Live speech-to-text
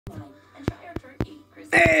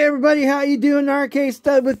Hey everybody, how you doing? RK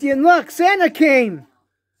Stud with you, and look, Santa came!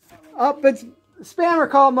 Up, it's spammer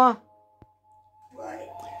call, Ma. What?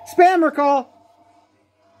 Spammer call!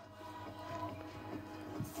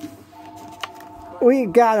 We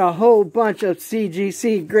got a whole bunch of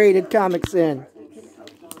CGC graded comics in.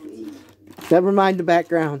 Never mind the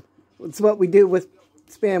background. It's what we do with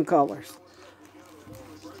spam callers.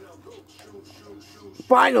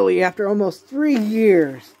 Finally, after almost 3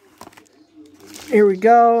 years. Here we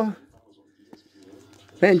go.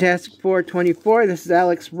 Fantastic Four 24. This is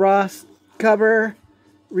Alex Ross cover.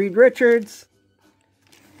 Reed Richards.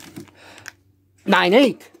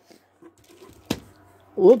 9/8.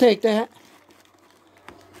 We'll take that.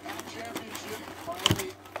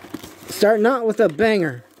 Starting out with a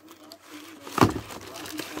banger.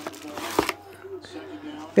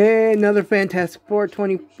 And another Fantastic Four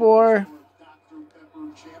 24.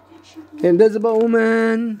 Invisible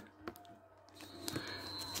Woman.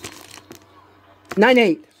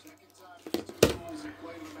 9/8.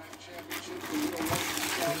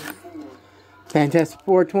 Fantastic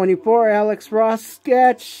Four 24. Alex Ross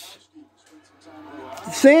sketch.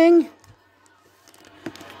 Thing.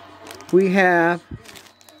 We have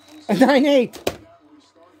a 9/8.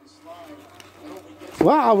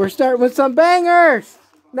 Wow, we're starting with some bangers.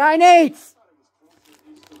 9/8.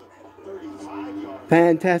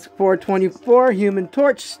 Fantastic Four 24. Human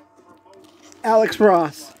Torch. Alex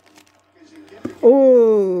Ross.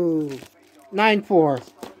 Ooh, 9/4.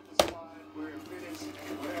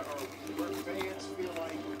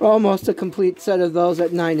 Almost a complete set of those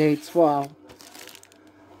at 9/8. Wow.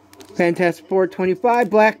 Fantastic Four 25.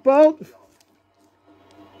 Black Boat.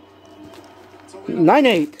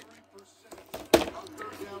 9/8.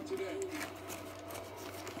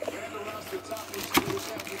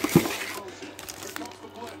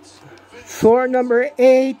 Thor number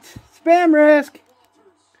 8. Spam Risk.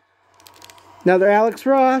 Another Alex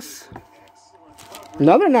Ross.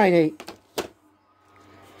 Another 9/8.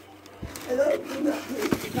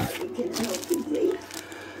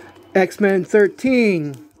 X-Men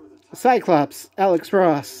 13. Cyclops. Alex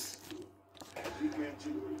Ross.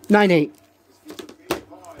 9/8.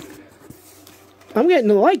 I'm getting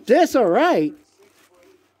to like this, alright.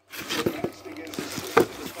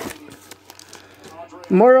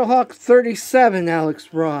 Mortal Hawk 37.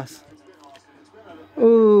 Alex Ross.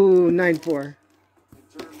 Ooh, 9/4.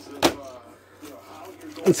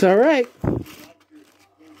 It's alright.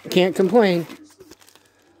 Can't complain.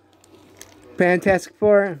 Fantastic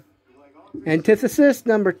Four. Antithesis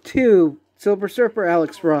number 2. Silver Surfer.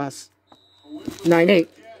 Alex Ross. 9/8.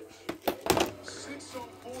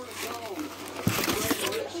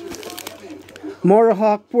 Mortal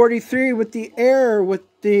Hawk 43 with the error with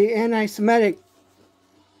the anti-Semitic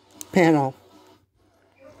panel.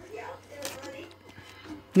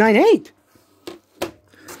 9/8.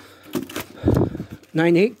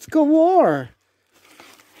 9/8's Galore.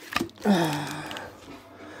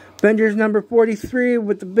 Avengers number 43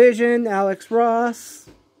 with the Vision. Alex Ross.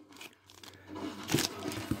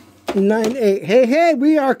 9/8. Hey,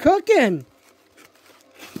 we are cooking.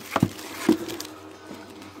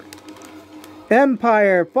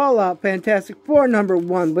 Empire Fallout Fantastic Four number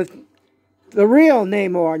 1 with the real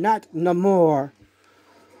Namor, not Namor.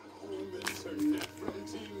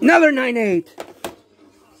 Another 9/8.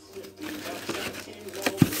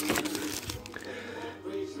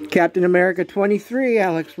 Captain America 23,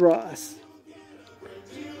 Alex Ross.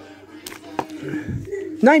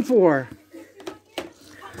 9/4.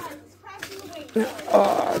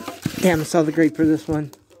 Oh, damn, I saw the grade for this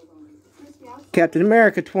one. Captain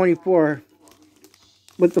America 24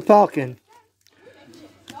 with the Falcon.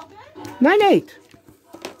 9/8.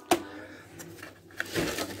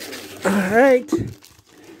 Alright.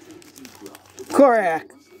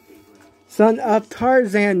 Korak. Son of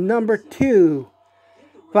Tarzan number 2.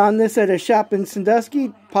 Found this at a shop in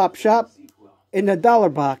Sandusky, pop shop, in a dollar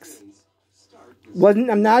box.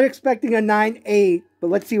 I'm not expecting a 9/8, but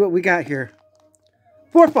let's see what we got here.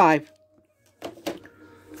 4/5.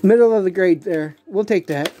 Middle of the grade there. We'll take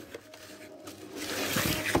that.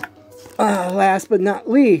 Last but not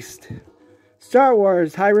least, Star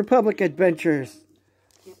Wars High Republic Adventures.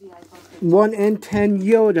 1 in 10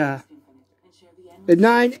 Yoda. The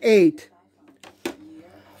 9/8.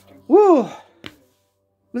 Woo!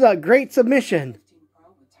 It was a great submission.